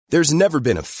There's never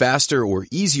been a faster or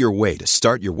easier way to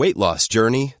start your weight loss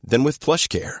journey than with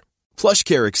PlushCare.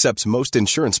 PlushCare accepts most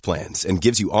insurance plans and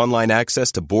gives you online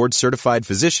access to board-certified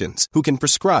physicians who can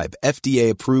prescribe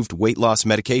FDA-approved weight loss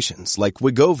medications like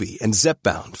Wegovy and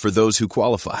Zepbound for those who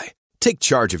qualify. Take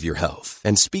charge of your health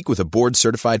and speak with a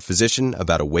board-certified physician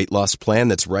about a weight loss plan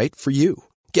that's right for you.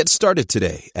 Get started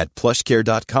today at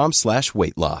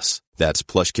plushcare.com/weight loss. That's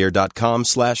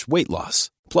plushcare.com/weight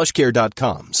loss.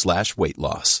 plushcare.com/weight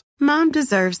loss. Mom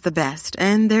deserves the best,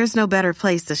 and there's no better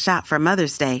place to shop for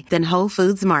Mother's Day than Whole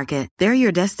Foods Market. They're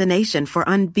your destination for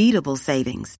unbeatable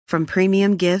savings, from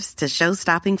premium gifts to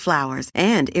show-stopping flowers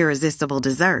and irresistible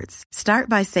desserts. Start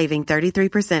by saving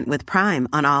 33% with Prime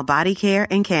on all body care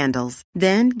and candles.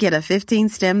 Then get a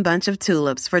 15-stem bunch of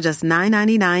tulips for just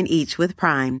 $9.99 each with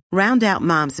Prime. Round out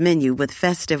Mom's menu with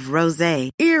festive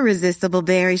rosé, irresistible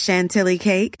berry chantilly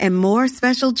cake, and more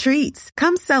special treats.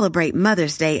 Come celebrate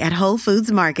Mother's Day at Whole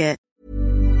Foods Market.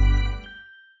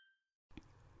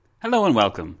 Hello and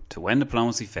welcome to When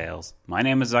Diplomacy Fails. My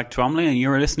name is Zach Twomley and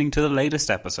you're listening to the latest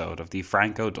episode of the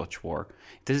Franco-Dutch War.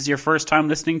 If this is your first time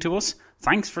listening to us,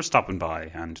 thanks for stopping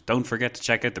by, and don't forget to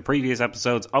check out the previous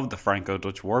episodes of the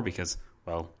Franco-Dutch War because,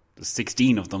 well, there's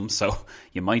 16 of them, so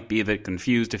you might be a bit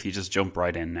confused if you just jump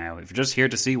right in now. If you're just here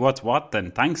to see what's what,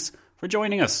 then thanks for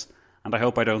joining us, and I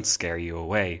hope I don't scare you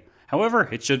away. However,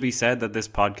 it should be said that this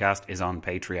podcast is on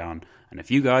Patreon, and if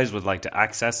you guys would like to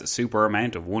access a super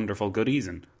amount of wonderful goodies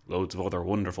and loads of other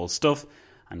wonderful stuff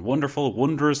and wonderful,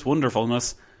 wondrous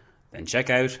wonderfulness, then check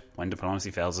out When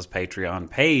Diplomacy Fails' Patreon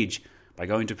page by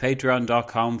going to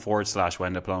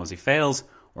patreon.com/When Diplomacy Fails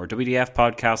or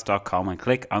wdfpodcast.com and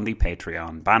click on the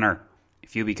Patreon banner.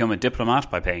 If you become a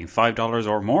diplomat by paying $5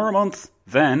 or more a month,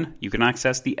 then you can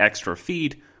access the extra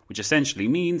feed, which essentially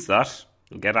means that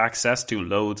you'll get access to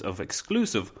loads of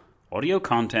exclusive audio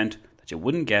content that you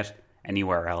wouldn't get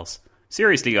anywhere else.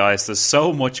 Seriously, guys, there's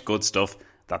so much good stuff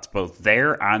that's both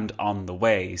there and on the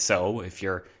way. So if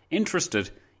you're interested,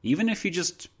 even if you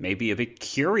just may be a bit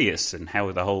curious in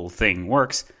how the whole thing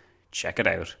works, check it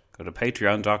out. Go to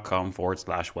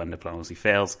patreon.com/When Diplomacy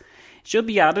Fails. It should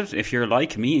be added, if you're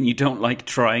like me and you don't like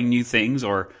trying new things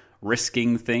or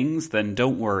risking things, then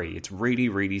don't worry. It's really,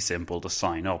 really simple to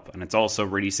sign up. And it's also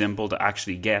really simple to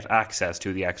actually get access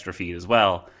to the extra feed as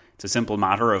well. It's a simple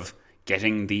matter of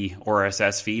getting the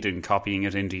RSS feed and copying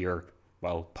it into your,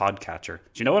 well, podcatcher.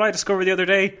 Do you know what I discovered the other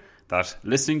day? That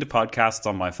listening to podcasts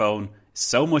on my phone is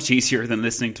so much easier than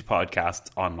listening to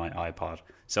podcasts on my iPod.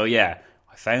 So yeah,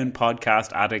 I found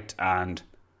Podcast Addict and,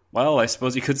 well, I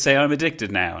suppose you could say I'm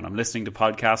addicted now, and I'm listening to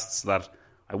podcasts that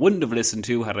I wouldn't have listened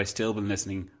to had I still been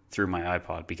listening through my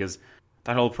iPod, because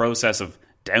that whole process of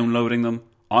downloading them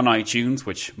on iTunes,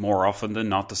 which more often than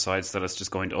not decides that it's just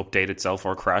going to update itself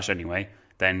or crash anyway,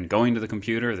 then going to the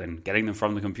computer, then getting them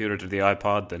from the computer to the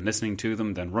iPod, then listening to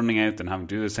them, then running out, then having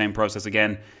to do the same process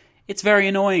again. It's very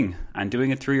annoying, and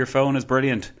doing it through your phone is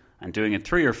brilliant, and doing it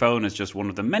through your phone is just one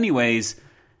of the many ways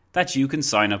that you can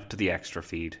sign up to the extra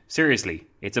feed. Seriously,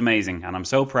 it's amazing, and I'm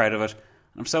so proud of it.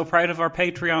 I'm so proud of our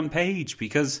Patreon page,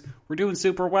 because we're doing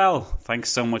super well. Thanks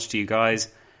so much to you guys,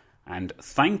 and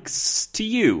thanks to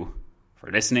you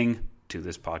for listening to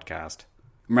this podcast.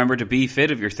 Remember to be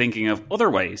fit if you're thinking of other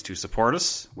ways to support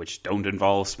us, which don't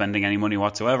involve spending any money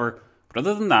whatsoever. But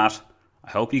other than that,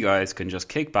 I hope you guys can just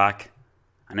kick back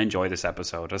and enjoy this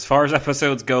episode. As far as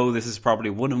episodes go, this is probably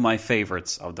one of my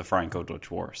favourites of the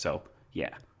Franco-Dutch War. So,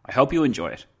 yeah, I hope you enjoy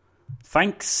it.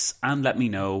 Thanks, and let me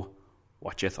know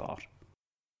what you thought.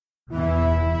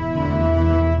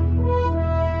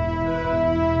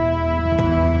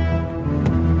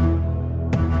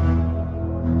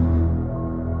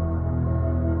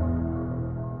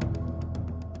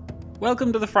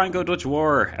 Welcome to the Franco-Dutch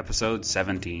War, episode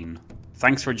 17.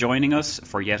 Thanks for joining us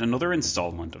for yet another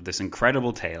installment of this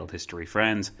incredible tale, history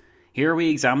friends. Here we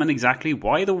examine exactly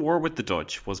why the war with the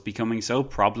Dutch was becoming so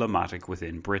problematic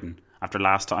within Britain, after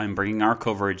last time bringing our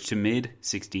coverage to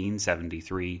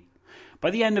mid-1673. By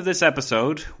the end of this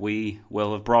episode, we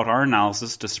will have brought our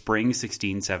analysis to spring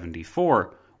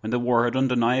 1674, when the war had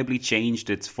undeniably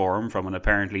changed its form from an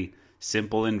apparently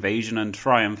simple invasion and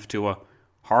triumph to a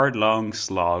hard long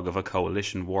slog of a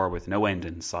coalition war with no end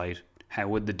in sight. How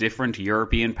would the different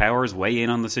European powers weigh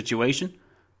in on the situation?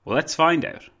 Well, let's find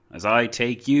out, as I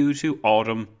take you to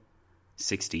autumn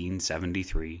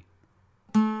 1673.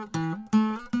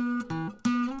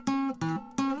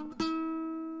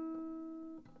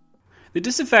 The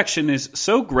disaffection is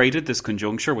so great at this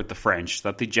conjuncture with the French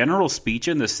that the general speech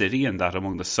in the city, and that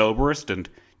among the soberest and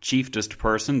chieftest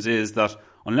persons, is that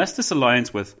unless this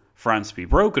alliance with France be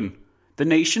broken, the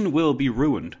nation will be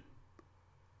ruined.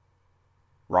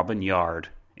 Robin Yard,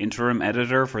 interim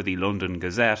editor for the London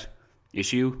Gazette,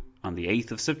 issue on the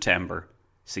 8th of September,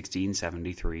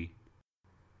 1673.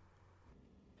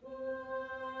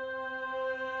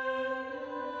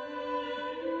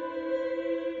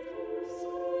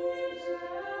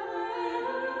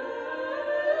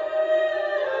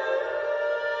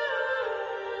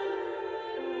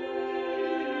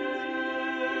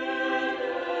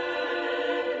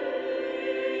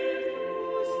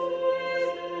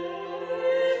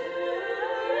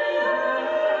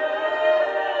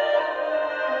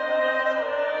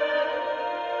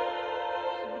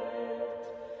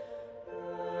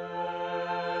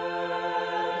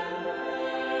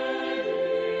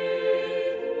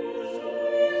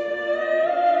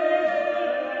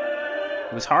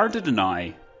 It was hard to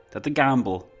deny that the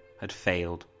gamble had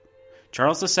failed.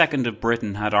 Charles II of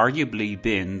Britain had arguably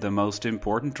been the most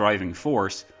important driving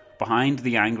force behind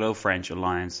the Anglo-French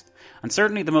alliance, and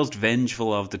certainly the most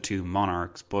vengeful of the two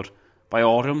monarchs, but by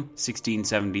autumn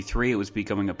 1673 it was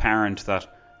becoming apparent that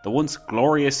the once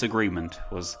glorious agreement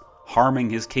was harming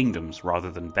his kingdoms rather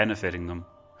than benefiting them.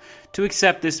 To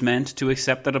accept this meant to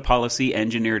accept that a policy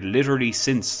engineered literally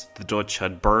since the Dutch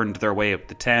had burned their way up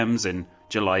the Thames in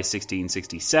July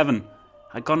 1667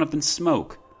 had gone up in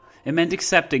smoke. It meant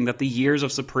accepting that the years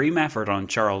of supreme effort on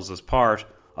Charles's part,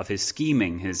 of his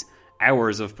scheming, his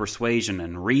hours of persuasion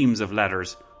and reams of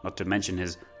letters, not to mention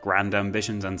his grand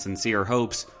ambitions and sincere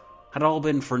hopes, had all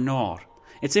been for naught.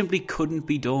 It simply couldn't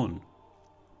be done.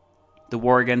 The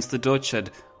war against the Dutch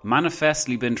had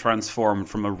manifestly been transformed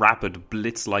from a rapid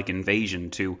blitz-like invasion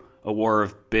to a war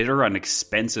of bitter and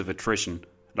expensive attrition,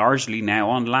 largely now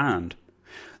on land.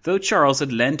 Though Charles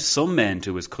had lent some men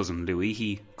to his cousin Louis,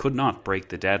 he could not break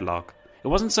the deadlock. It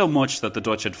wasn't so much that the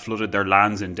Dutch had flooded their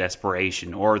lands in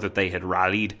desperation, or that they had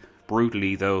rallied,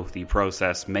 brutally though the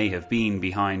process may have been,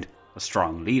 behind a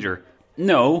strong leader.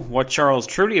 No, what Charles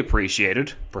truly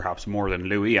appreciated, perhaps more than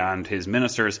Louis and his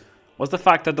ministers, was the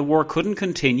fact that the war couldn't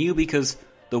continue because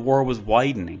the war was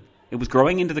widening. It was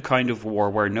growing into the kind of war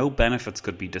where no benefits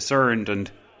could be discerned and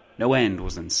no end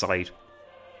was in sight.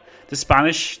 The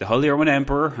Spanish, the Holy Roman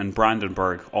Emperor, and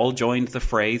Brandenburg all joined the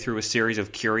fray through a series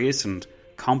of curious and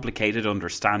complicated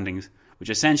understandings, which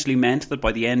essentially meant that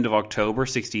by the end of October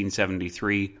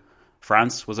 1673,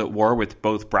 France was at war with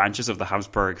both branches of the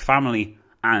Habsburg family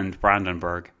and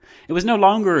Brandenburg. It was no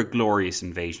longer a glorious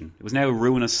invasion. It was now a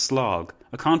ruinous slog,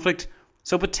 a conflict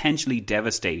so potentially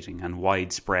devastating and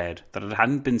widespread that it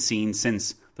hadn't been seen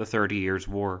since the 30 Years'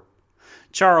 War.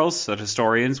 Charles, that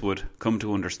historians would come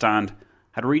to understand,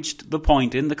 had reached the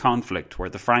point in the conflict where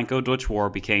the Franco-Dutch War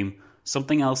became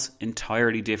something else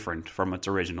entirely different from its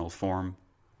original form.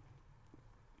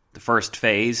 The first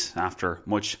phase, after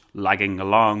much lagging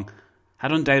along,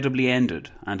 had undoubtedly ended,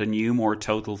 and a new, more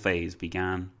total phase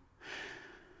began.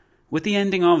 With the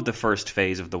ending of the first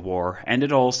phase of the war,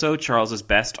 ended also Charles's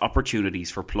best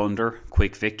opportunities for plunder,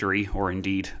 quick victory, or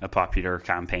indeed a popular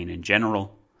campaign in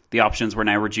general. The options were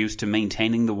now reduced to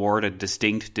maintaining the war at a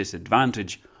distinct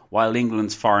disadvantage, while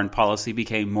England's foreign policy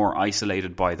became more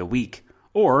isolated by the week,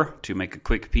 or to make a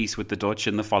quick peace with the Dutch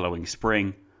in the following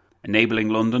spring, enabling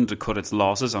London to cut its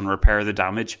losses and repair the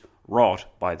damage wrought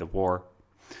by the war.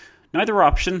 Neither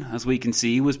option, as we can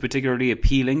see, was particularly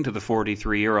appealing to the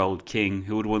 43-year-old king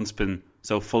who had once been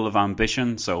so full of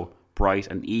ambition, so bright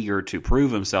and eager to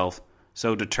prove himself,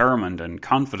 so determined and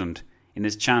confident in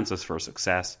his chances for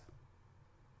success.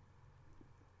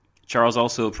 Charles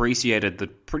also appreciated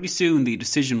that pretty soon the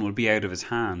decision would be out of his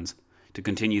hands. To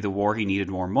continue the war he needed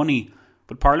more money,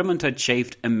 but Parliament had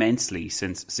chafed immensely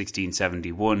since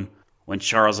 1671, when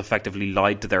Charles effectively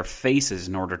lied to their faces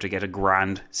in order to get a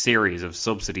grand series of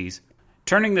subsidies.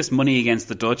 Turning this money against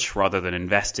the Dutch rather than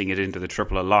investing it into the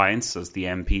Triple Alliance, as the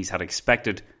MPs had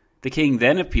expected, the king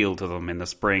then appealed to them in the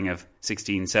spring of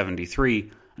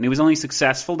 1673, and he was only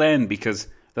successful then because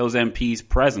those MPs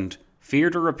present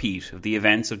feared a repeat of the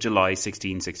events of July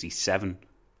 1667.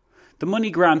 The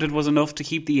money granted was enough to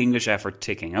keep the English effort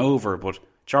ticking over, but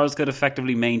Charles could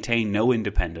effectively maintain no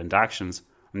independent actions,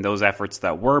 and those efforts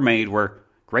that were made were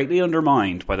greatly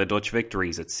undermined by the Dutch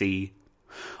victories at sea.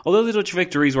 Although the Dutch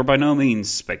victories were by no means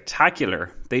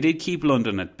spectacular, they did keep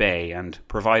London at bay and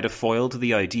provide a foil to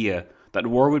the idea that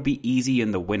war would be easy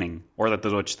in the winning, or that the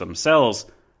Dutch themselves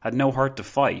had no heart to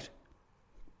fight.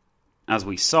 As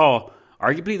we saw,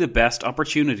 arguably the best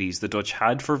opportunities the Dutch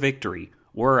had for victory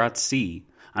were at sea,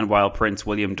 and while Prince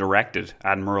William directed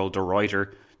Admiral de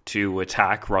Ruyter to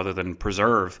attack rather than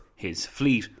preserve his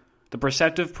fleet, the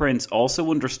perceptive prince also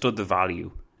understood the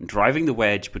value in driving the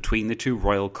wedge between the two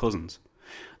royal cousins.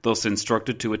 Thus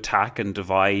instructed to attack and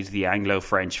divide the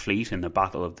Anglo-French fleet in the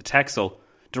Battle of the Texel,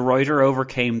 de Ruyter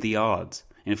overcame the odds,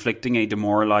 inflicting a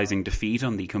demoralising defeat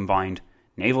on the combined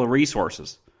naval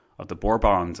resources of the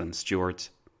Bourbons and Stuarts.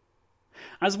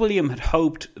 As William had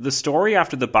hoped, the story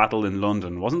after the battle in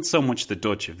London wasn't so much the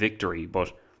Dutch victory,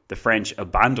 but the French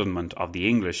abandonment of the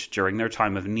English during their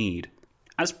time of need.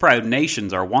 As proud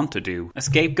nations are wont to do, a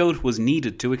scapegoat was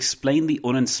needed to explain the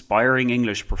uninspiring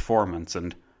English performance,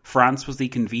 and France was the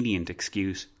convenient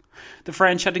excuse. The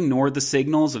French had ignored the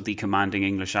signals of the commanding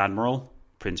English admiral,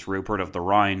 Prince Rupert of the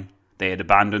Rhine. They had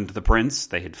abandoned the prince,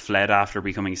 they had fled after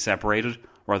becoming separated,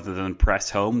 rather than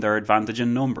press home their advantage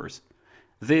in numbers.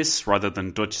 This, rather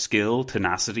than Dutch skill,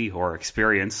 tenacity, or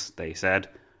experience, they said,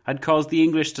 had caused the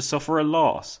English to suffer a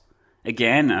loss.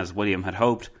 Again, as William had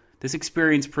hoped, this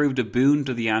experience proved a boon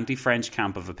to the anti-French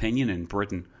camp of opinion in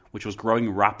Britain, which was growing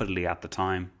rapidly at the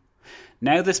time.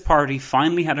 Now this party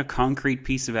finally had a concrete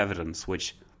piece of evidence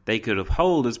which they could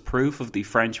uphold as proof of the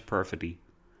French perfidy.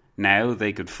 Now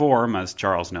they could form, as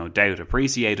Charles no doubt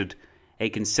appreciated, a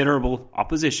considerable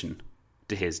opposition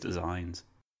to his designs.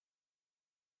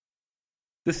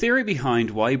 The theory behind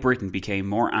why Britain became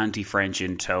more anti-French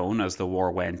in tone as the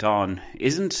war went on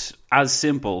isn't as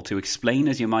simple to explain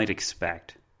as you might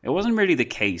expect. It wasn't really the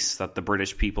case that the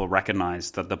British people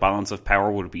recognised that the balance of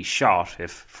power would be shot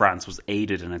if France was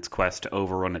aided in its quest to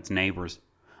overrun its neighbours.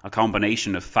 A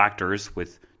combination of factors,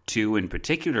 with two in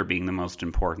particular being the most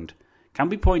important, can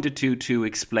be pointed to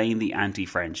explain the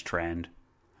anti-French trend.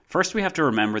 First, we have to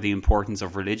remember the importance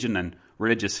of religion and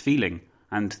religious feeling,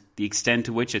 and the extent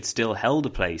to which it still held a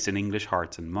place in English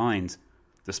hearts and minds,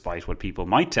 despite what people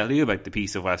might tell you about the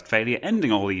Peace of Westphalia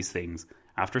ending all these things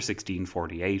after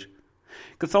 1648.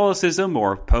 Catholicism,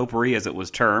 or popery as it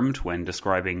was termed when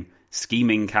describing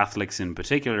scheming Catholics in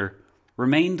particular,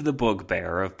 remained the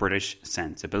bugbear of British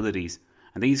sensibilities,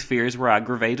 and these fears were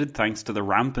aggravated thanks to the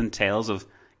rampant tales of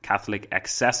Catholic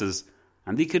excesses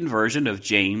and the conversion of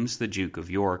James, the Duke of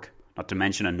York, not to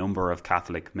mention a number of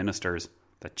Catholic ministers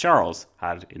that Charles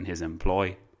had in his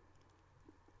employ.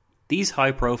 These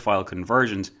high-profile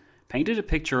conversions painted a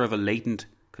picture of a latent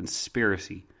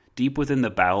conspiracy deep within the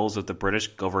bowels of the British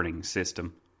governing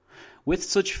system. With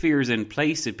such fears in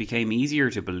place, it became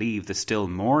easier to believe the still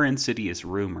more insidious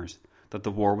rumours that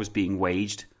the war was being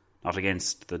waged not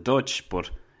against the Dutch, but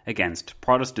against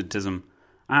Protestantism,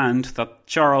 and that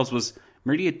Charles was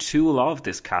merely a tool of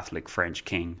this Catholic French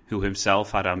king, who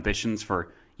himself had ambitions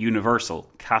for universal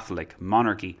Catholic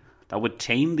monarchy that would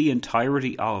tame the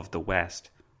entirety of the West.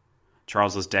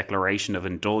 Charles's declaration of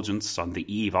indulgence on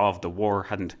the eve of the war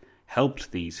hadn't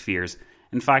helped these fears.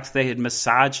 In fact, they had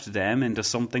massaged them into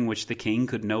something which the king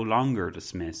could no longer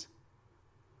dismiss.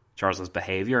 Charles's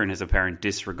behaviour and his apparent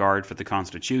disregard for the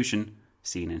Constitution,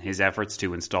 seen in his efforts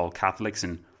to install Catholics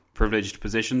in privileged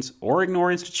positions or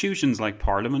ignore institutions like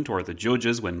Parliament or the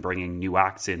judges when bringing new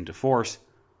acts into force,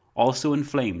 also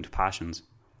inflamed passions.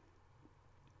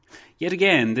 Yet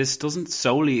again, this doesn't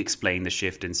solely explain the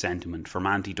shift in sentiment from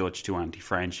anti-Dutch to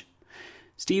anti-French.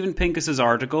 Stephen Pincus's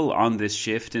article on this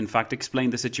shift in fact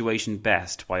explained the situation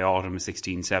best by autumn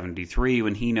 1673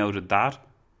 when he noted that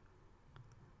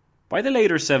by the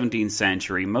later 17th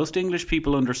century, most English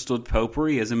people understood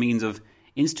popery as a means of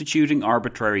instituting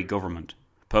arbitrary government.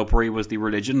 Popery was the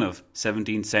religion of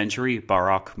 17th century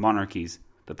Baroque monarchies.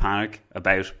 The panic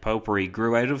about popery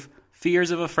grew out of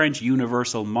fears of a French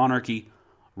universal monarchy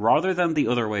rather than the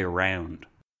other way around.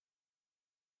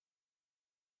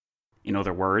 In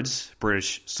other words,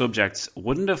 British subjects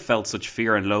wouldn't have felt such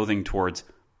fear and loathing towards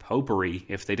popery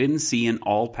if they didn't see an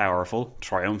all-powerful,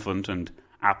 triumphant and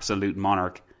absolute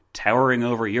monarch towering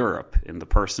over Europe in the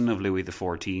person of Louis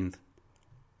XIV.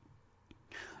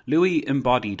 Louis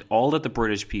embodied all that the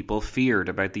British people feared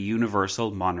about the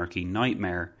universal monarchy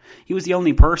nightmare. He was the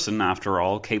only person, after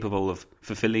all, capable of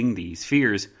fulfilling these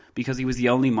fears, because he was the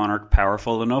only monarch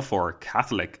powerful enough or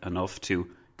Catholic enough to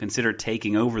consider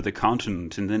taking over the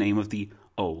continent in the name of the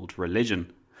old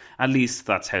religion. At least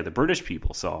that's how the British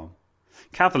people saw him.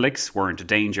 Catholics weren't a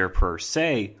danger per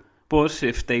se, but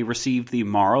if they received the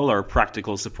moral or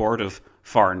practical support of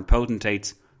foreign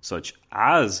potentates, such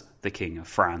as the King of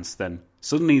France, then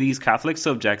suddenly these Catholic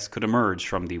subjects could emerge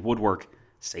from the woodwork,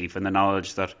 safe in the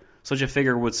knowledge that such a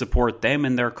figure would support them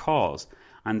in their cause,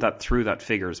 and that through that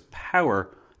figure's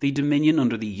power, the dominion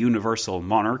under the universal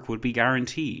monarch would be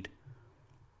guaranteed.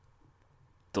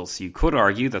 Thus you could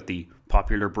argue that the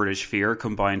popular British fear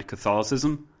combined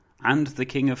Catholicism and the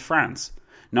King of France.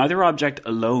 Neither object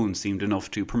alone seemed enough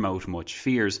to promote much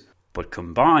fears, but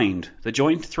combined, the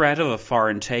joint threat of a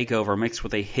foreign takeover mixed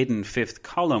with a hidden fifth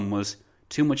column was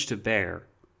too much to bear.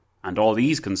 And all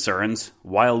these concerns,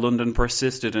 while London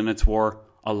persisted in its war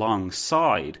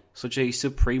alongside such a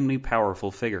supremely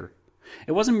powerful figure.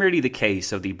 It wasn't merely the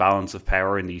case of the balance of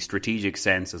power in the strategic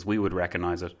sense as we would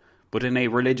recognise it, but in a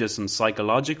religious and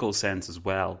psychological sense as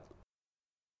well.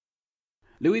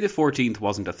 Louis XIV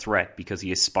wasn't a threat because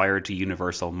he aspired to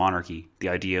universal monarchy, the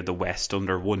idea of the West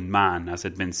under one man, as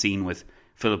had been seen with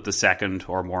Philip II,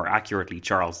 or more accurately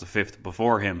Charles V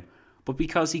before him, but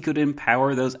because he could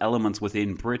empower those elements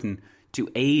within Britain to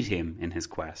aid him in his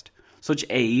quest. Such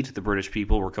aid, the British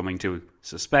people were coming to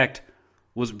suspect,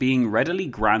 was being readily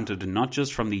granted not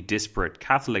just from the disparate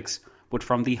Catholics, but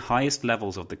from the highest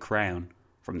levels of the crown,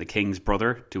 from the king's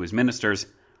brother to his ministers,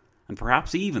 and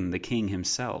perhaps even the king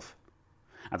himself.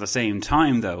 At the same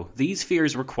time, though, these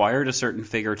fears required a certain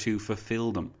figure to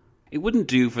fulfill them. It wouldn't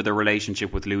do for the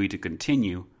relationship with Louis to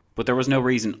continue, but there was no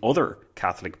reason other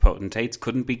Catholic potentates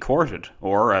couldn't be courted,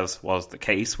 or, as was the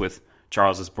case with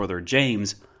Charles's brother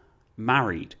James,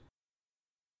 married.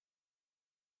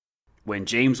 When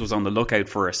James was on the lookout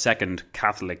for a second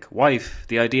Catholic wife,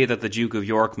 the idea that the Duke of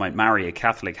York might marry a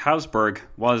Catholic Habsburg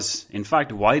was, in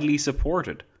fact, widely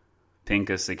supported.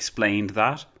 Pincus explained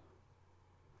that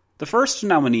the first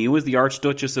nominee was the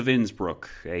Archduchess of Innsbruck,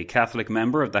 a Catholic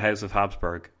member of the House of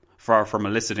Habsburg. Far from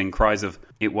eliciting cries of,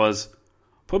 "It was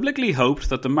publicly hoped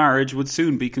that the marriage would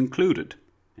soon be concluded,"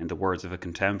 in the words of a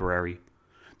contemporary.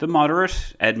 The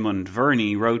moderate Edmund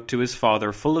Verney wrote to his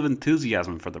father full of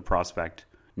enthusiasm for the prospect,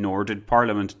 nor did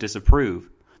Parliament disapprove.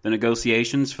 The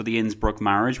negotiations for the Innsbruck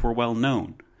marriage were well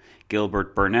known.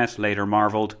 Gilbert Burnet later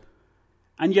marvelled,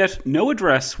 "And yet no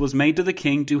address was made to the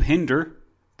king to hinder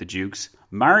the dukes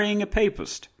marrying a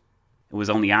papist." It was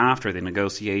only after the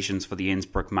negotiations for the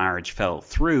Innsbruck marriage fell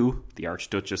through, the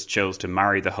Archduchess chose to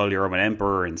marry the Holy Roman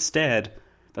Emperor instead,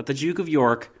 that the Duke of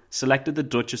York selected the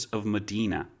Duchess of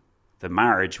Modena. The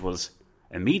marriage was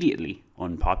immediately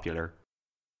unpopular.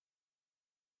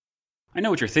 I know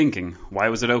what you're thinking. Why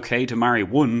was it okay to marry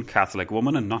one Catholic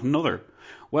woman and not another?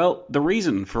 Well, the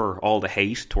reason for all the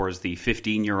hate towards the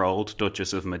 15-year-old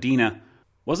Duchess of Modena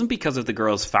wasn't because of the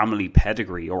girl's family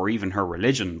pedigree or even her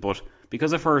religion, but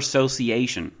because of her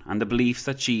association and the belief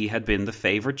that she had been the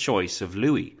favourite choice of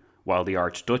Louis, while the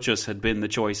Archduchess had been the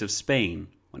choice of Spain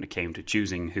when it came to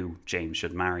choosing who James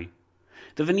should marry.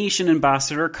 The Venetian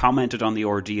ambassador commented on the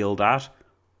ordeal that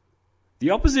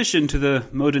the opposition to the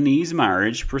Modenese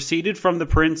marriage proceeded from the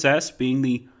princess being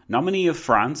the nominee of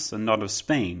France and not of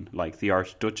Spain, like the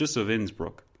Archduchess of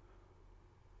Innsbruck.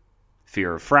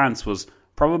 Fear of France was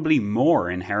probably more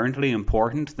inherently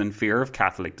important than fear of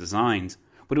Catholic designs,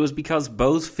 but it was because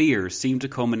both fears seemed to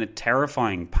come in a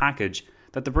terrifying package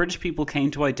that the British people came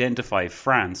to identify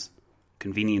France,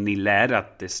 conveniently led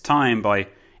at this time by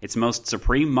its most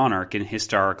supreme monarch in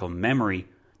historical memory,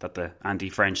 that the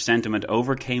anti-French sentiment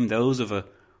overcame those of a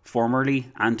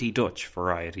formerly anti-Dutch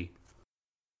variety.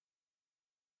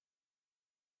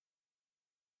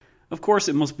 Of course,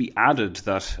 it must be added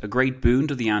that a great boon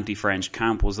to the anti-French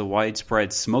camp was the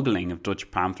widespread smuggling of Dutch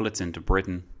pamphlets into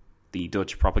Britain. The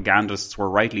Dutch propagandists were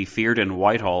rightly feared in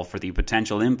Whitehall for the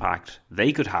potential impact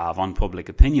they could have on public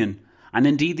opinion, and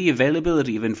indeed the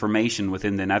availability of information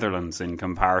within the Netherlands in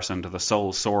comparison to the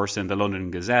sole source in the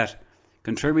London Gazette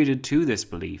contributed to this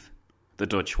belief. The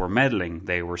Dutch were meddling,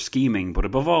 they were scheming, but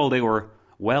above all they were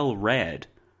well read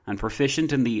and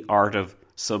proficient in the art of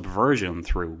subversion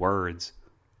through words.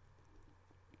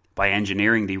 By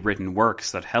engineering the written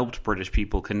works that helped British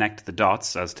people connect the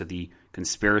dots as to the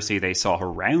conspiracy they saw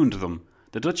around them,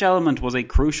 the Dutch element was a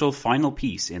crucial final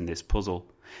piece in this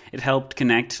puzzle. It helped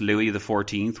connect Louis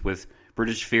XIV with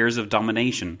British fears of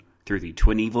domination through the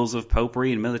twin evils of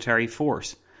popery and military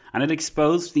force, and it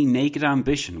exposed the naked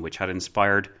ambition which had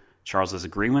inspired Charles's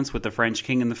agreements with the French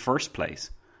king in the first place,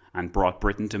 and brought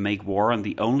Britain to make war on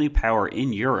the only power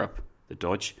in Europe, the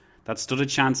Dutch, that stood a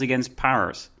chance against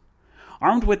Paris.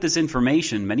 Armed with this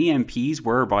information, many MPs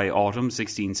were, by autumn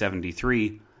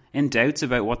 1673, in doubts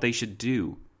about what they should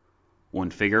do.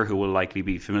 One figure who will likely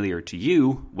be familiar to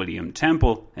you, William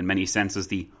Temple, in many senses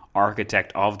the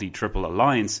architect of the Triple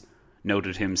Alliance,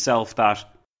 noted himself that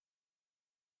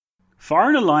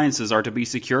foreign alliances are to be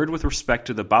secured with respect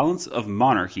to the balance of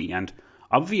monarchy and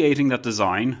obviating that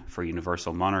design for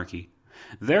universal monarchy.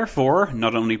 Therefore,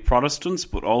 not only Protestants,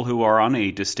 but all who are on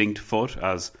a distinct foot,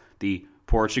 as the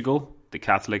Portugal, the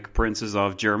Catholic princes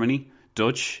of Germany,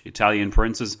 Dutch, Italian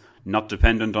princes not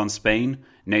dependent on Spain,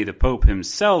 nay the Pope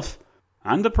himself,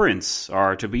 and the Prince,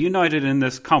 are to be united in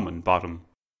this common bottom.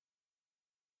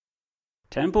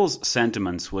 Temple's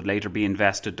sentiments would later be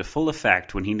invested to full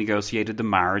effect when he negotiated the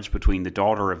marriage between the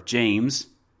daughter of James,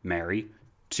 Mary,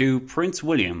 to Prince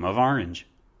William of Orange.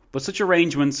 But such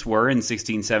arrangements were, in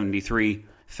 1673,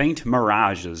 faint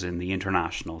mirages in the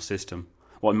international system.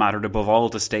 What mattered above all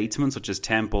to statesmen such as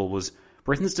Temple was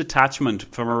Britain's detachment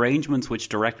from arrangements which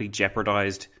directly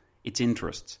jeopardised its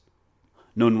interests.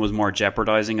 None was more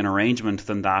jeopardising an arrangement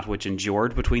than that which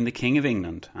endured between the King of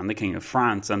England and the King of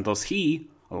France, and thus he,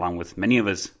 along with many of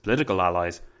his political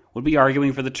allies, would be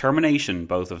arguing for the termination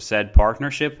both of said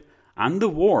partnership and the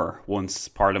war once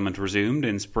Parliament resumed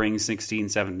in spring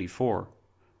 1674.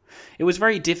 It was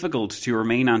very difficult to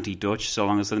remain anti-Dutch so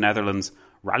long as the Netherlands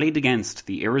rallied against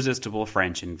the irresistible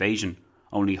French invasion,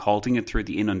 only halting it through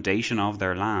the inundation of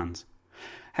their lands.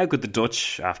 How could the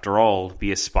Dutch, after all,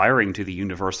 be aspiring to the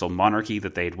universal monarchy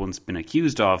that they had once been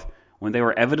accused of, when they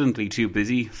were evidently too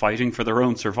busy fighting for their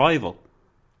own survival?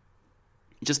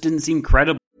 It just didn't seem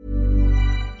credible.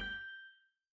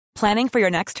 Planning for your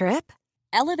next trip?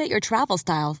 Elevate your travel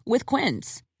style with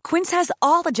Quince. Quince has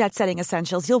all the jet-setting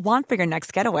essentials you'll want for your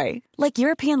next getaway, like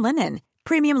European linen,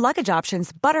 premium luggage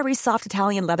options, buttery soft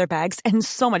Italian leather bags, and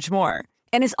so much more.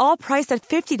 And is all priced at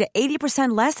 50 to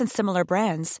 80% less than similar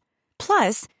brands.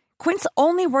 Plus, Quince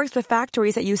only works with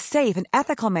factories that use safe and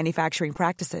ethical manufacturing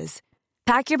practices.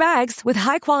 Pack your bags with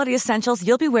high-quality essentials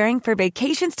you'll be wearing for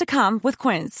vacations to come with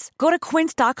Quince. Go to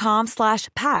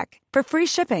quince.com/pack for free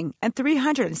shipping and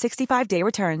 365-day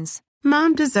returns.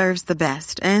 Mom deserves the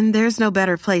best, and there's no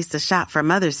better place to shop for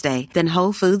Mother's Day than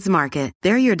Whole Foods Market.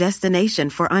 They're your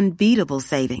destination for unbeatable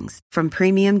savings, from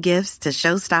premium gifts to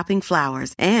show-stopping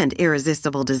flowers and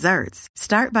irresistible desserts.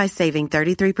 Start by saving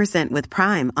 33% with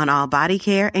Prime on all body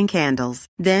care and candles.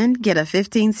 Then get a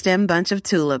 15-stem bunch of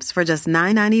tulips for just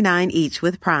 $9.99 each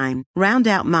with Prime. Round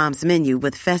out Mom's menu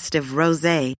with festive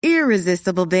rosé,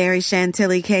 irresistible berry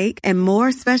chantilly cake, and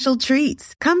more special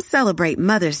treats. Come celebrate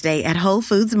Mother's Day at Whole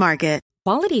Foods Market.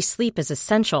 Quality sleep is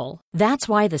essential. That's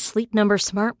why the Sleep Number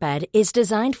Smart Bed is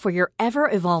designed for your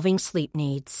ever-evolving sleep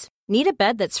needs. Need a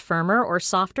bed that's firmer or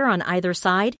softer on either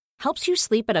side? Helps you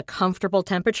sleep at a comfortable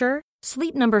temperature?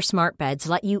 Sleep Number Smart Beds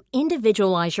let you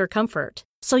individualize your comfort,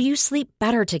 so you sleep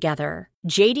better together.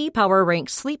 J.D. Power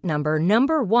ranks Sleep Number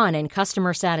number 1 in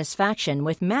customer satisfaction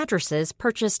with mattresses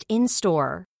purchased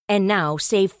in-store. And now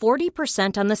save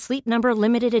 40% on the Sleep Number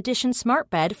Limited Edition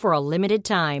Smart Bed for a limited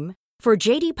time. For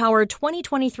J.D. Power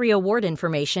 2023 award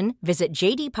information, visit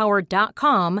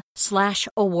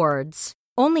jdpower.com/awards.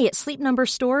 Only at Sleep Number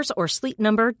stores or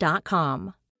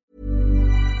sleepnumber.com.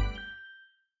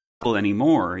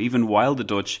 Anymore, even while the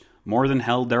Dutch more than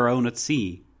held their own at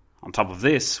sea. On top of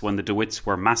this, when the De Witts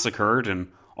were massacred in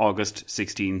August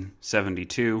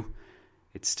 1672,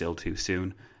 it's still too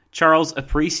soon, Charles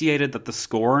appreciated that the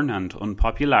scorn and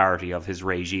unpopularity of his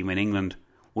regime in England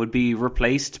would be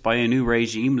replaced by a new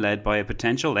regime led by a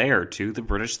potential heir to the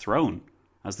British throne,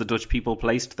 as the Dutch people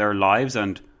placed their lives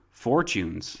and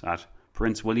fortunes at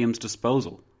Prince William's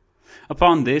disposal.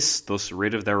 Upon this, thus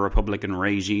rid of their republican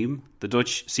regime, the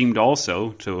Dutch seemed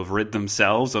also to have rid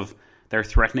themselves of their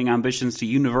threatening ambitions to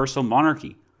universal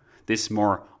monarchy. This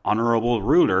more honourable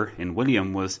ruler in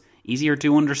William was easier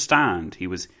to understand. He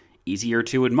was easier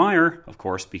to admire, of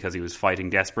course, because he was fighting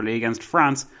desperately against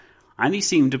France, and he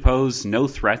seemed to pose no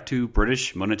threat to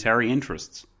British monetary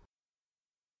interests.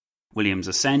 William's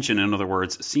ascension, in other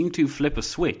words, seemed to flip a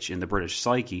switch in the British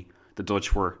psyche. The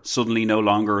Dutch were suddenly no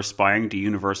longer aspiring to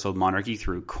universal monarchy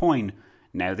through coin.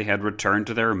 Now they had returned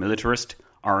to their militarist,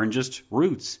 Orangist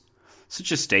roots.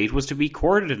 Such a state was to be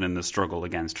courted in the struggle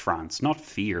against France, not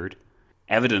feared.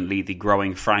 Evidently, the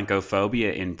growing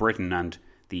Francophobia in Britain and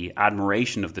the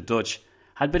admiration of the Dutch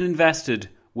had been invested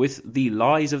with the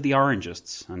lies of the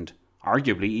Orangists, and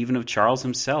arguably even of Charles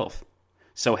himself.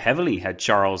 So heavily had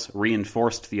Charles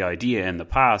reinforced the idea in the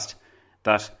past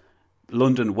that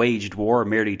London waged war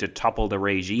merely to topple the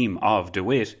regime of De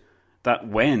Witt, that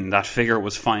when that figure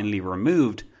was finally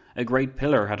removed, a great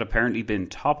pillar had apparently been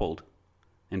toppled.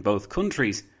 In both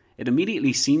countries, it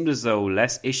immediately seemed as though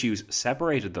less issues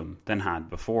separated them than had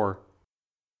before.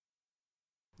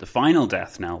 The final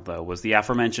death knell, though, was the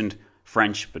aforementioned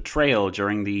French betrayal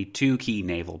during the two key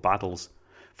naval battles,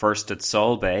 first at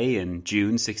Solebay in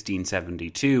June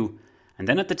 1672, and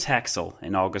then at the Texel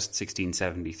in August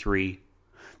 1673.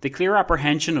 The clear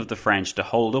apprehension of the French to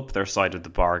hold up their side of the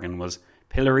bargain was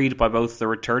pilloried by both the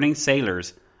returning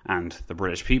sailors and the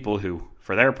British people, who,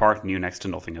 for their part, knew next to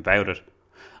nothing about it.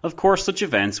 Of course, such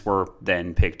events were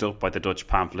then picked up by the Dutch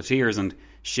pamphleteers and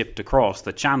shipped across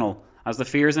the Channel, as the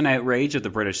fears and outrage of the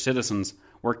British citizens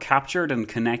were captured and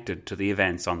connected to the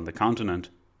events on the continent.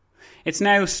 It's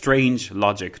now strange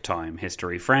logic time,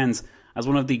 history friends, as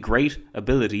one of the great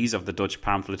abilities of the Dutch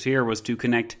pamphleteer was to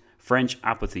connect French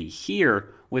apathy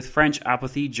here with French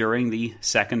apathy during the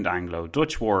Second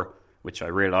Anglo-Dutch War, which I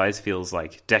realise feels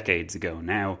like decades ago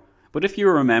now, But if you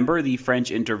remember, the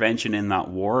French intervention in that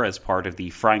war as part of the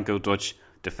Franco-Dutch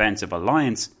defensive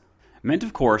alliance meant,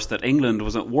 of course, that England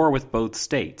was at war with both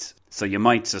states. So you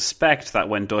might suspect that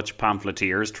when Dutch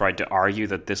pamphleteers tried to argue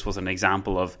that this was an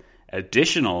example of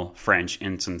additional French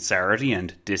insincerity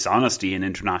and dishonesty in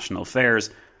international affairs,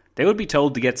 they would be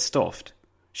told to get stuffed.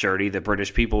 Surely the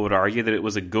British people would argue that it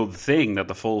was a good thing that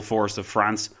the full force of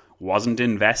France wasn't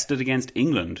invested against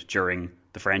England during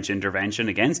the French intervention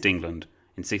against England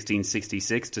in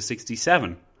 1666 to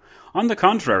 67. On the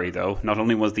contrary, though, not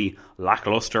only was the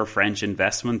lacklustre French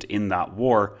investment in that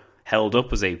war held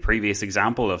up as a previous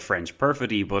example of French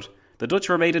perfidy, but the Dutch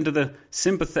were made into the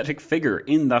sympathetic figure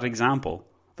in that example.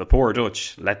 The poor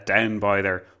Dutch, let down by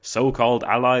their so-called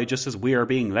ally just as we are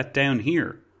being let down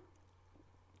here.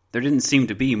 There didn't seem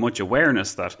to be much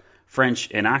awareness that French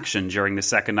inaction during the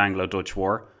Second Anglo-Dutch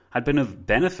War had been of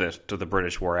benefit to the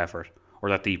British war effort, or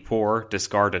that the poor,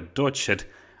 discarded Dutch had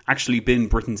actually been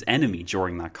Britain's enemy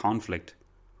during that conflict.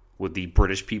 Would the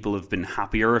British people have been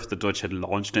happier if the Dutch had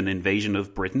launched an invasion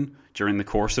of Britain during the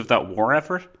course of that war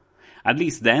effort? At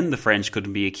least then the French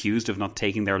couldn't be accused of not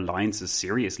taking their alliances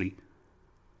seriously.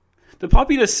 The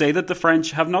populace say that the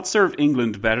French have not served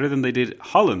England better than they did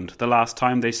Holland the last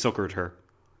time they succoured her,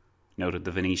 noted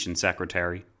the Venetian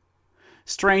secretary.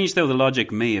 Strange though the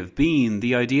logic may have been,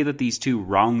 the idea that these two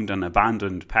wronged and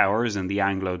abandoned powers in the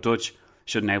Anglo-Dutch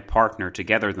should now partner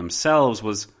together themselves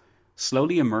was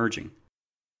slowly emerging.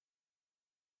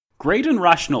 Great and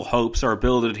rational hopes are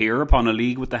builded here upon a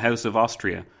league with the House of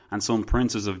Austria and some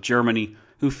princes of Germany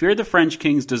who fear the French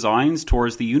king's designs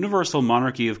towards the universal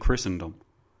monarchy of Christendom,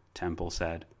 Temple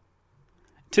said.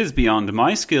 "'Tis beyond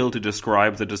my skill to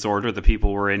describe the disorder the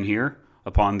people were in here,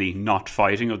 upon the not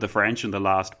fighting of the French in the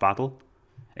last battle,"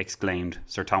 exclaimed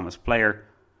Sir Thomas Player.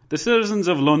 "The citizens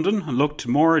of London looked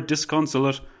more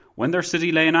disconsolate when their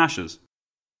city lay in ashes."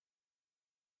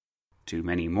 To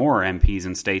many more MPs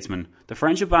and statesmen, the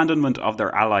French abandonment of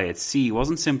their ally at sea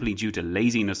wasn't simply due to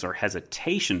laziness or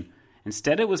hesitation.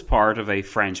 Instead, it was part of a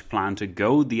French plan to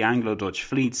goad the Anglo-Dutch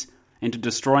fleets into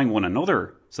destroying one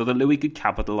another so that Louis could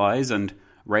capitalise and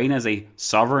reign as a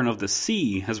sovereign of the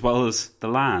sea as well as the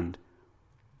land.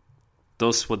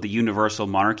 Thus would the universal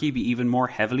monarchy be even more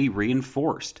heavily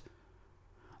reinforced.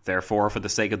 Therefore, for the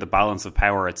sake of the balance of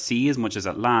power at sea as much as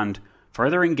at land,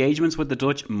 further engagements with the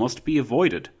Dutch must be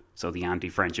avoided, so the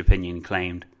anti-French opinion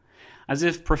claimed. As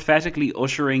if prophetically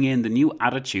ushering in the new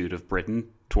attitude of Britain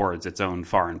towards its own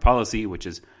foreign policy, which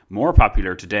is more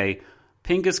popular today,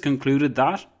 Pincus concluded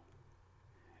that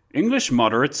English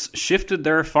moderates shifted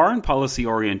their foreign policy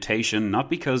orientation not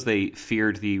because they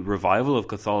feared the revival of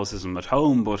Catholicism at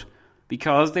home, but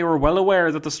because they were well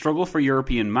aware that the struggle for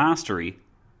European mastery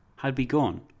had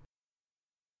begun.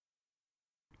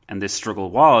 And this struggle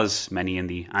was, many in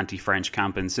the anti-French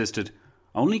camp insisted,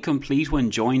 only complete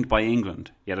when joined by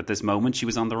England, yet at this moment she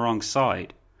was on the wrong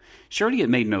side. Surely it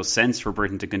made no sense for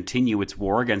Britain to continue its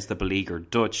war against the beleaguered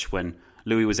Dutch when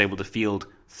Louis was able to field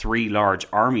 3 large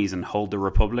armies and hold the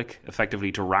Republic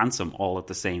effectively to ransom all at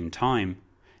the same time.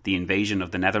 The invasion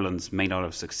of the Netherlands may not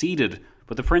have succeeded,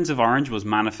 but the Prince of Orange was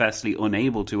manifestly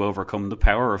unable to overcome the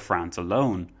power of France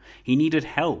alone. He needed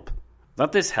help.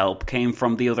 That this help came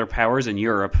from the other powers in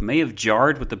Europe may have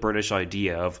jarred with the British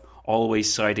idea of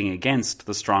always siding against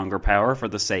the stronger power for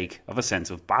the sake of a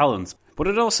sense of balance. But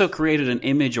it also created an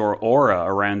image or aura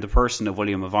around the person of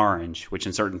William of Orange, which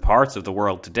in certain parts of the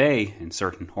world today, in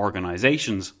certain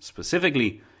organisations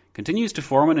specifically, continues to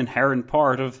form an inherent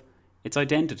part of its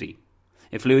identity.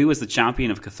 If Louis was the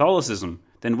champion of Catholicism,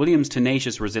 then William's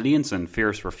tenacious resilience and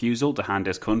fierce refusal to hand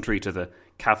his country to the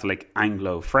Catholic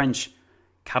Anglo-French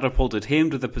catapulted him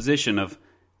to the position of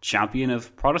champion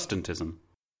of Protestantism.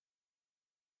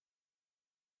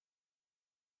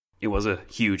 It was a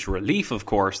huge relief, of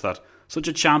course, that such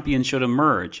a champion should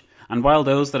emerge, and while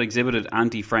those that exhibited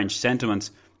anti-French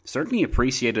sentiments certainly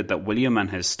appreciated that William and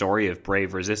his story of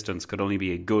brave resistance could only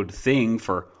be a good thing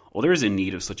for others in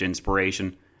need of such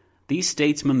inspiration, these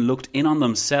statesmen looked in on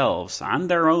themselves and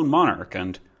their own monarch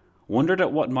and wondered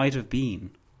at what might have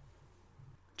been.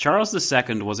 Charles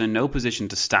II was in no position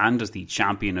to stand as the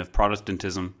champion of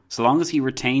Protestantism so long as he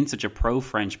retained such a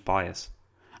pro-French bias.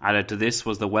 Added to this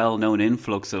was the well-known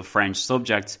influx of French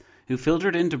subjects who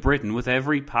filtered into Britain with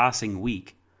every passing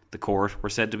week. The court were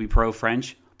said to be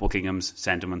pro-French, Buckingham's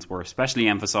sentiments were especially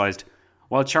emphasised,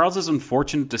 while Charles's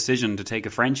unfortunate decision to take a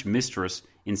French mistress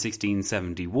in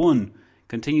 1671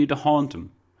 continued to haunt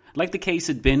him. Like the case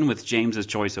had been with James's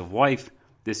choice of wife,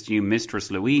 this new mistress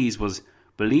Louise was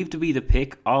believed to be the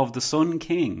pick of the Sun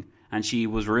King, and she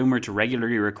was rumoured to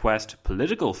regularly request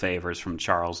political favours from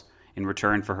Charles in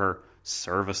return for her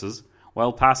services,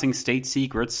 while passing state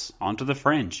secrets onto the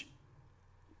French.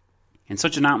 In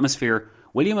such an atmosphere,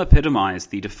 William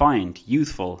epitomised the defiant,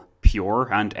 youthful, pure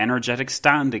and energetic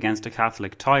stand against a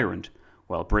Catholic tyrant,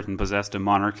 while Britain possessed a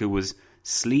monarch who was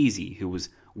sleazy, who was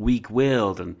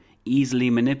weak-willed and easily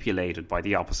manipulated by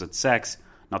the opposite sex,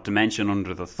 not to mention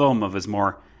under the thumb of his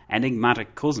more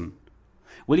enigmatic cousin.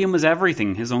 William was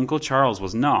everything his uncle Charles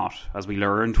was not, as we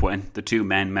learned when the two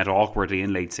men met awkwardly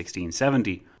in late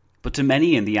 1670, but to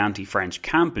many in the anti-French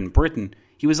camp in Britain,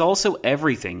 he was also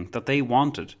everything that they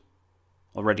wanted.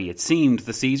 Already it seemed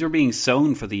the seeds were being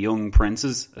sown for the young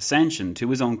prince's ascension to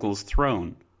his uncle's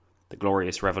throne. The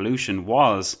Glorious Revolution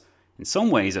was, in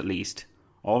some ways at least,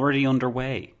 already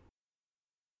underway.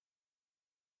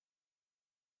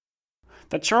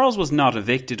 That Charles was not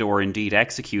evicted or indeed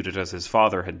executed as his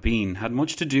father had been had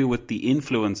much to do with the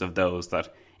influence of those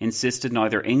that insisted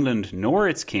neither England nor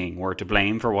its king were to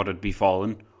blame for what had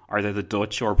befallen either the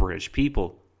Dutch or British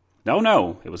people.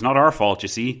 No, it was not our fault, you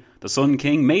see. The Sun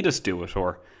King made us do it,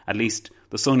 or at least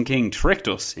the Sun King tricked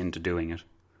us into doing it.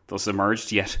 Thus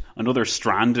emerged yet another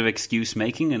strand of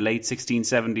excuse-making in late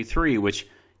 1673, which,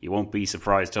 you won't be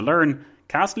surprised to learn,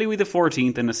 cast Louis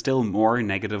XIV in a still more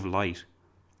negative light.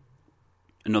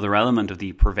 Another element of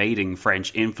the pervading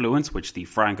French influence which the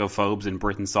Francophobes in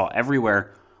Britain saw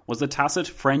everywhere was the tacit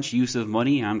French use of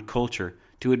money and culture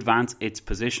to advance its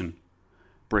position.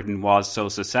 Britain was so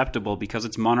susceptible because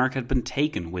its monarch had been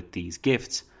taken with these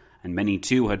gifts, and many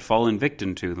too had fallen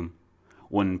victim to them.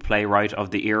 One playwright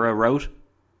of the era wrote,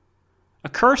 "A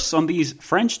curse on these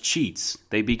French cheats,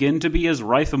 they begin to be as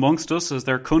rife amongst us as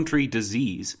their country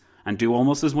disease, and do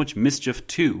almost as much mischief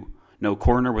too. No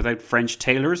corner without French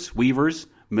tailors, weavers,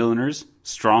 milliners,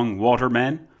 strong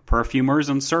watermen, perfumers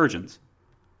and surgeons."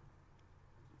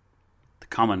 The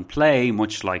common play,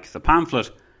 much like the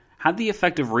pamphlet, had the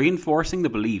effect of reinforcing the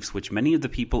beliefs which many of the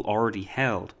people already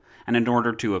held, and in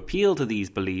order to appeal to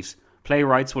these beliefs,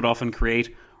 playwrights would often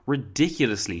create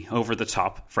ridiculously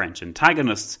over-the-top French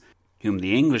antagonists, whom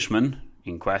the Englishman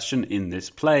in question in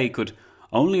this play could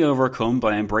only overcome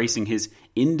by embracing his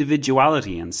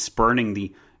individuality and spurning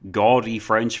the gaudy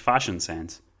French fashion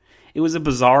sense. It was a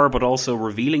bizarre but also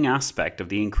revealing aspect of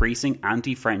the increasing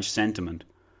anti-French sentiment.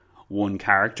 One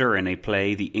character in a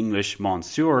play, The English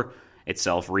Monsieur,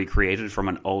 itself recreated from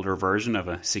an older version of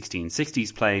a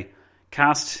 1660s play,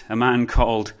 cast a man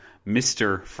called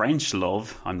Mr.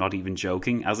 French-Love, I'm not even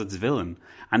joking, as its villain,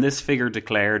 and this figure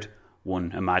declared,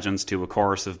 one imagines to a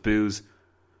chorus of boos,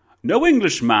 "No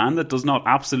English man that does not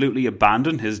absolutely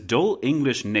abandon his dull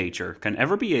English nature can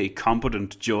ever be a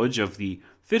competent judge of the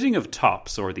fitting of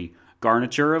tops, or the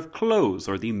garniture of clothes,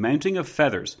 or the mounting of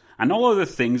feathers, and all other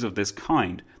things of this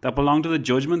kind that belong to the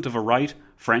judgment of a right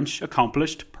French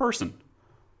accomplished person."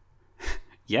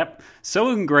 Yep, so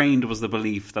ingrained was the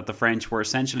belief that the French were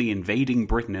essentially invading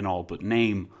Britain in all but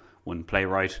name. One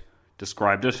playwright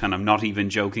described it, and I'm not even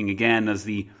joking again, as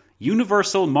the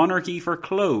universal monarchy for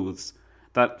clothes,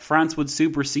 that France would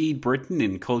supersede Britain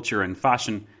in culture and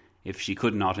fashion if she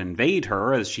could not invade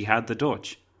her as she had the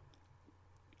Dutch.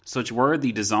 Such were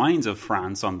the designs of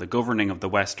France on the governing of the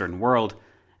Western world,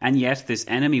 and yet this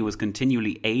enemy was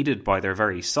continually aided by their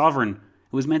very sovereign,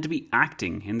 who was meant to be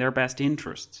acting in their best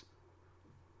interests.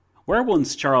 Where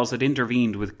once Charles had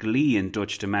intervened with glee in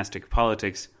Dutch domestic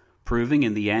politics, proving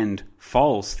in the end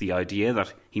false the idea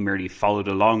that he merely followed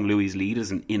along Louis's lead as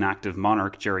an inactive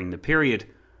monarch during the period,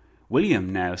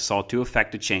 William now sought to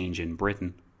effect a change in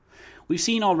Britain. We've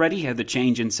seen already how the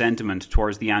change in sentiment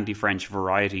towards the anti-French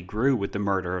variety grew with the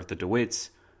murder of the De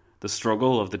Witts, the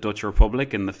struggle of the Dutch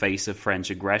Republic in the face of French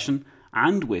aggression,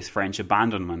 and with French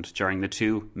abandonment during the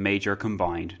two major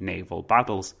combined naval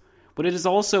battles. But it is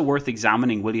also worth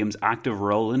examining William's active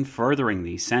role in furthering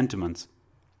these sentiments.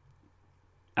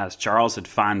 As Charles had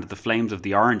fanned the flames of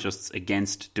the Orangists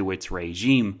against De Witt's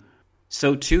regime,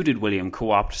 so too did William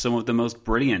co-opt some of the most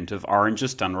brilliant of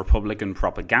Orangist and Republican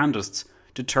propagandists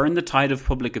to turn the tide of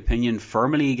public opinion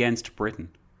firmly against Britain.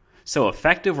 So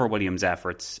effective were William's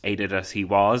efforts, aided as he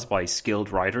was by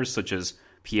skilled writers such as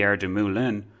Pierre de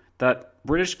Moulins, that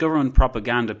British government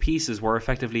propaganda pieces were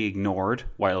effectively ignored,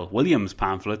 while William's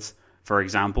pamphlets, for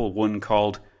example one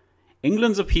called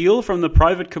 "England's Appeal from the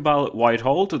Private Cabal at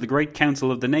Whitehall to the Great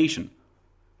Council of the Nation,"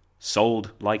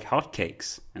 sold like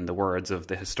hotcakes, in the words of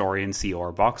the historian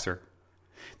C.R. Boxer.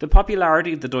 The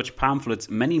popularity of the Dutch pamphlets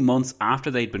many months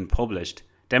after they'd been published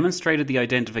demonstrated the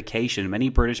identification many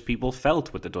British people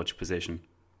felt with the Dutch position.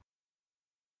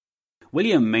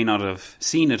 William may not have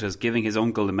seen it as giving his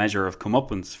uncle a measure of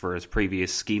comeuppance for his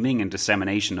previous scheming and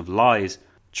dissemination of lies,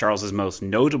 Charles's most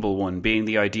notable one being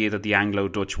the idea that the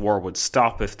Anglo-Dutch War would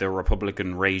stop if the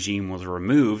Republican regime was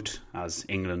removed, as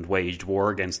England waged war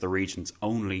against the regents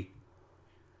only.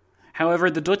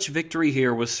 However, the Dutch victory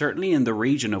here was certainly in the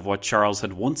region of what Charles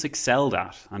had once excelled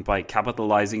at, and by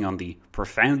capitalising on the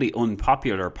profoundly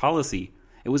unpopular policy,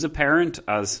 it was apparent,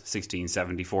 as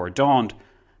 1674 dawned,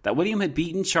 that William had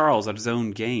beaten Charles at his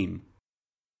own game.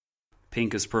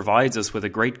 Pincus provides us with a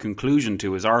great conclusion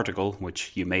to his article,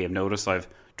 which you may have noticed I've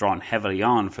drawn heavily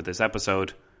on for this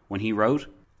episode, when he wrote,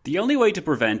 "The only way to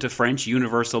prevent a French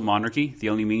universal monarchy, the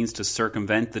only means to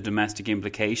circumvent the domestic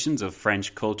implications of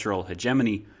French cultural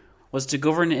hegemony, was to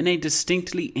govern in a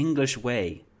distinctly English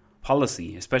way.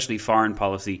 Policy, especially foreign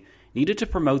policy, needed to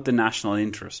promote the national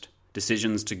interest.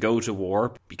 Decisions to go to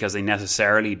war, because they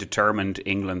necessarily determined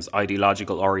England's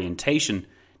ideological orientation,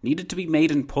 needed to be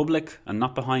made in public and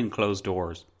not behind closed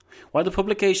doors. While the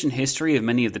publication history of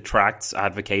many of the tracts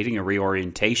advocating a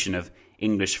reorientation of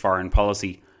English foreign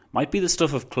policy might be the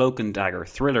stuff of cloak and dagger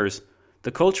thrillers,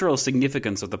 the cultural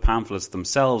significance of the pamphlets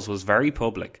themselves was very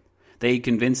public. They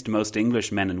convinced most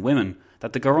English men and women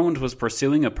that the government was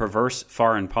pursuing a perverse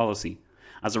foreign policy.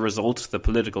 As a result, the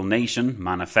political nation,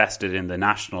 manifested in the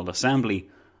National Assembly,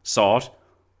 sought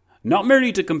not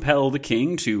merely to compel the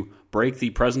king to break the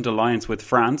present alliance with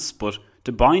France, but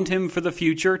to bind him for the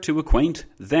future to acquaint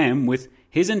them with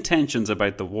his intentions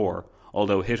about the war,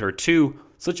 although hitherto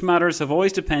such matters have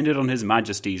always depended on His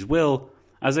Majesty's will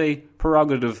as a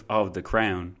prerogative of the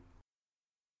Crown."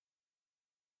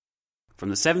 From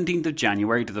the 17th of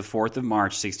January to the 4th of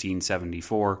March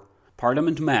 1674,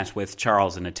 Parliament met with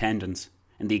Charles in attendance.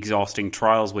 In the exhausting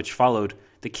trials which followed,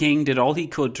 the king did all he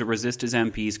could to resist his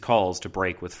MPs' calls to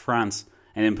break with France,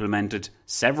 and implemented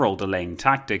several delaying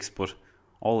tactics, but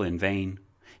all in vain.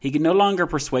 He could no longer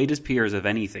persuade his peers of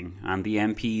anything, and the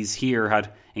MPs here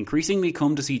had increasingly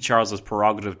come to see Charles's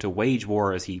prerogative to wage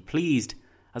war as he pleased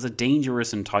as a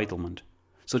dangerous entitlement.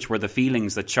 Such were the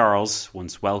feelings that Charles,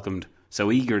 once welcomed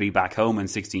so eagerly back home in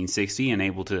 1660 and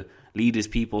able to lead his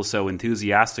people so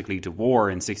enthusiastically to war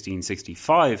in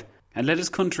 1665, had led his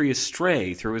country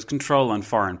astray through his control on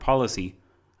foreign policy,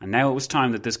 and now it was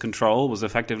time that this control was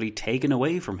effectively taken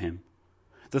away from him.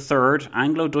 The Third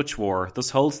Anglo-Dutch War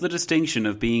thus holds the distinction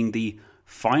of being the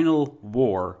final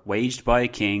war waged by a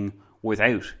king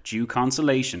without due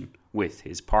consultation with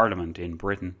his parliament in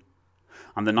Britain.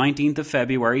 On the 19th of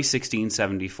February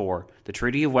 1674, the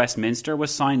Treaty of Westminster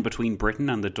was signed between Britain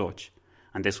and the Dutch,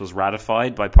 and this was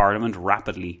ratified by Parliament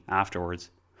rapidly afterwards.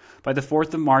 By the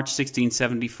 4th of March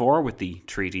 1674, with the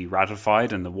treaty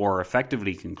ratified and the war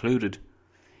effectively concluded,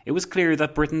 it was clear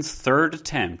that Britain's third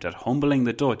attempt at humbling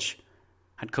the Dutch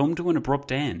had come to an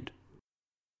abrupt end.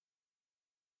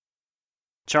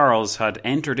 Charles had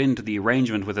entered into the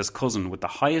arrangement with his cousin with the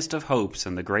highest of hopes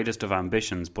and the greatest of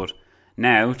ambitions, but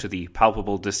now, to the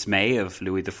palpable dismay of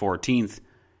Louis XIV,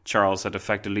 Charles had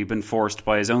effectively been forced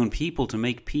by his own people to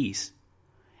make peace.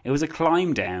 It was a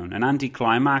climb down, an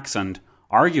anticlimax, and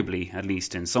arguably, at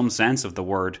least in some sense of the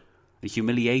word, a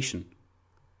humiliation.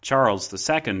 Charles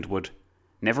II would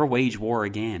never wage war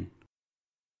again.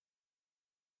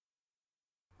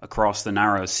 Across the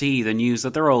narrow sea, the news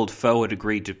that their old foe had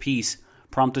agreed to peace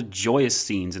prompted joyous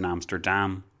scenes in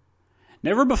Amsterdam.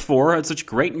 "Never before had such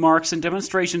great marks and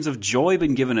demonstrations of joy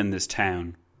been given in this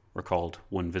town," recalled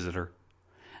one visitor.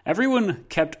 "Everyone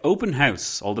kept open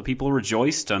house, all the people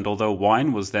rejoiced, and although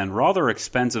wine was then rather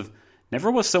expensive, never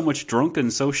was so much drunk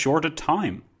in so short a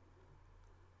time."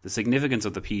 The significance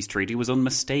of the peace treaty was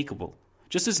unmistakable.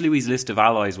 Just as Louis's list of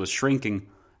allies was shrinking,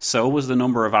 so was the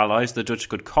number of allies the Dutch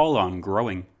could call on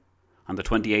growing. On the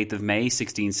 28th of May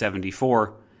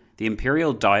 1674, the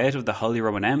Imperial Diet of the Holy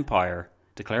Roman Empire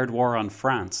declared war on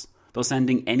France, thus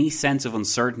ending any sense of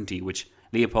uncertainty which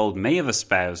Leopold may have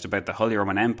espoused about the Holy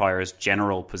Roman Empire's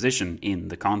general position in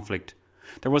the conflict.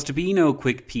 There was to be no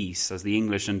quick peace, as the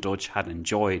English and Dutch had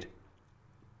enjoyed.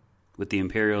 With the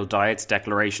Imperial Diet's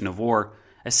declaration of war,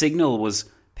 a signal was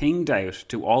pinged out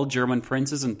to all German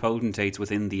princes and potentates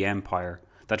within the empire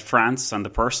that France and the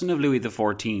person of Louis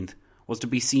XIV was to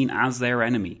be seen as their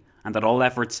enemy, and that all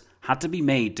efforts had to be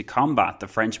made to combat the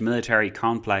French military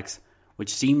complex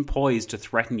which seemed poised to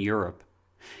threaten Europe.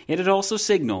 Yet it also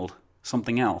signalled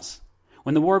something else.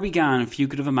 When the war began, few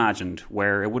could have imagined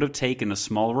where it would have taken a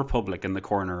small republic in the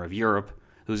corner of Europe,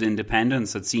 whose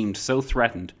independence had seemed so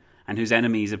threatened, and whose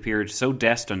enemies appeared so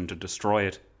destined to destroy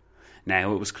it.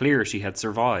 Now it was clear she had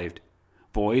survived.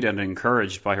 Buoyed and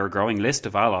encouraged by her growing list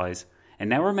of allies, it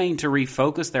now remained to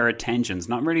refocus their attentions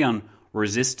not merely on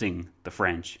resisting the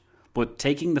French, but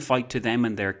taking the fight to them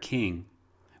and their king.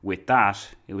 With that,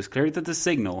 it was clear that the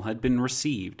signal had been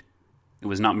received. It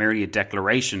was not merely a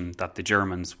declaration that the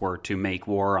Germans were to make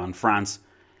war on France.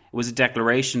 It was a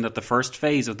declaration that the first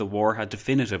phase of the war had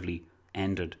definitively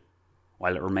ended.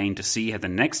 While it remained to see how the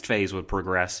next phase would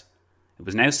progress, it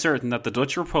was now certain that the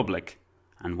Dutch Republic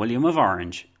and William of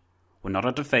Orange would not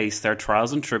have to face their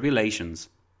trials and tribulations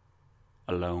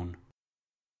alone.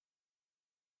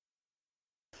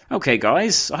 Okay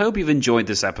guys, I hope you've enjoyed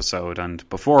this episode, and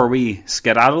before we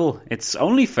skedaddle, it's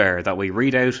only fair that we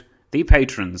read out the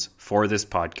patrons for this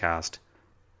podcast.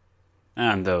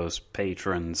 And those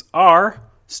patrons are,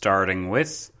 starting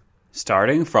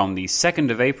from the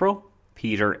 2nd of April,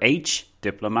 Peter H.,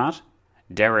 Diplomat,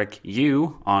 Derek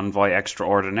U., Envoy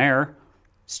Extraordinaire,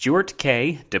 Stuart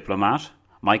K., Diplomat,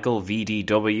 Michael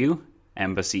VDW,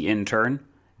 Embassy Intern,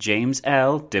 James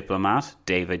L., Diplomat,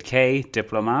 David K.,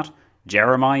 Diplomat,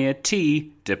 Jeremiah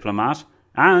T., Diplomat,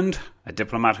 and a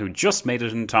diplomat who just made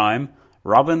it in time,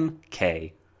 Robin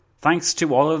K. Thanks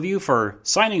to all of you for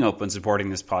signing up and supporting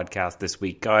this podcast this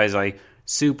week, guys. I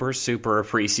super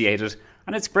appreciate it.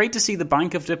 And it's great to see the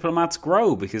bank of diplomats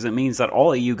grow, because it means that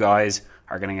all of you guys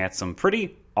are going to get some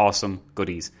pretty awesome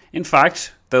goodies. In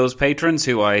fact, those patrons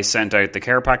who I sent out the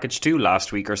care package to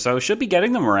last week or so should be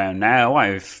getting them around now.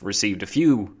 I've received a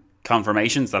few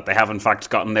confirmations that they have in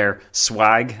fact gotten their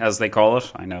swag, as they call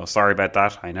it. I know, sorry about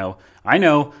that. I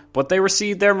know, but they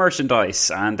received their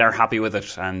merchandise and they're happy with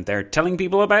it, and they're telling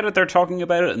people about it, they're talking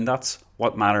about it, and that's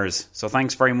what matters. So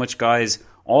thanks very much, guys.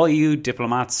 All you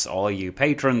diplomats, all you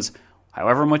patrons,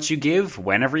 however much you give,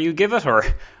 whenever you give it, or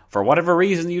for whatever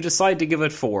reason you decide to give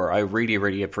it for, I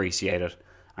really appreciate it.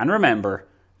 And remember,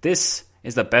 this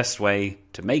is the best way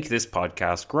to make this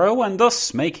podcast grow and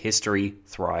thus make history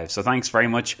thrive. So thanks very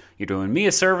much. You're doing me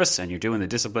a service, and you're doing the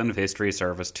discipline of history a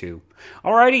service too.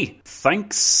 Alrighty,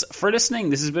 thanks for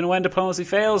listening. This has been When Diplomacy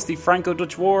Fails, the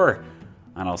Franco-Dutch War,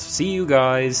 and I'll see you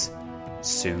guys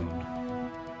soon.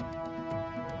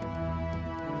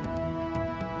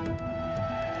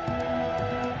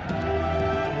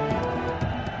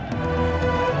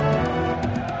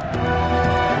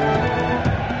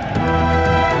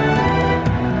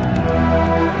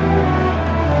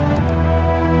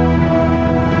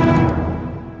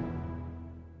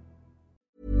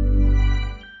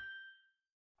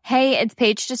 Hey, it's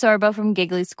Paige DeSorbo from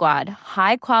Giggly Squad.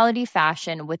 High quality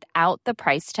fashion without the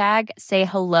price tag. Say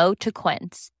hello to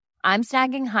Quince. I'm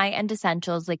snagging high-end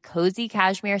essentials like cozy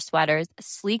cashmere sweaters,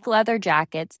 sleek leather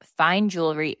jackets, fine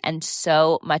jewelry, and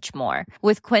so much more.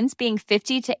 With Quince being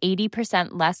 50 to 80%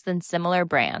 less than similar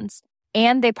brands.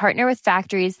 And they partner with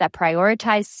factories that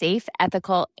prioritize safe,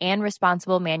 ethical, and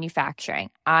responsible manufacturing.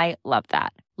 I love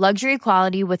that. Luxury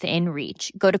quality within reach.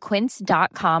 Go to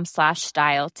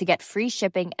quince.com/style to get free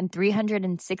shipping and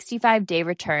 365-day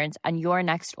returns on your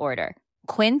next order.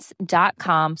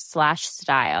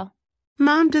 Quince.com/style.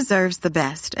 Mom deserves the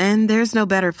best, and there's no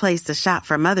better place to shop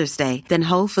for Mother's Day than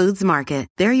Whole Foods Market.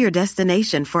 They're your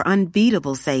destination for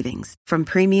unbeatable savings, from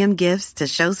premium gifts to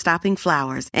show-stopping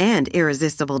flowers and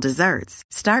irresistible desserts.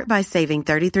 Start by saving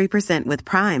 33% with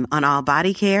Prime on all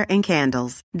body care and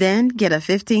candles. Then get a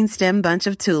 15-stem bunch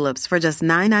of tulips for just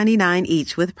 $9.99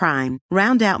 each with Prime.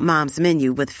 Round out Mom's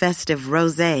menu with festive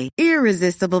rosé,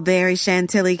 irresistible berry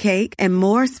chantilly cake, and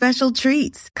more special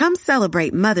treats. Come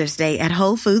celebrate Mother's Day at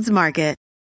Whole Foods Market.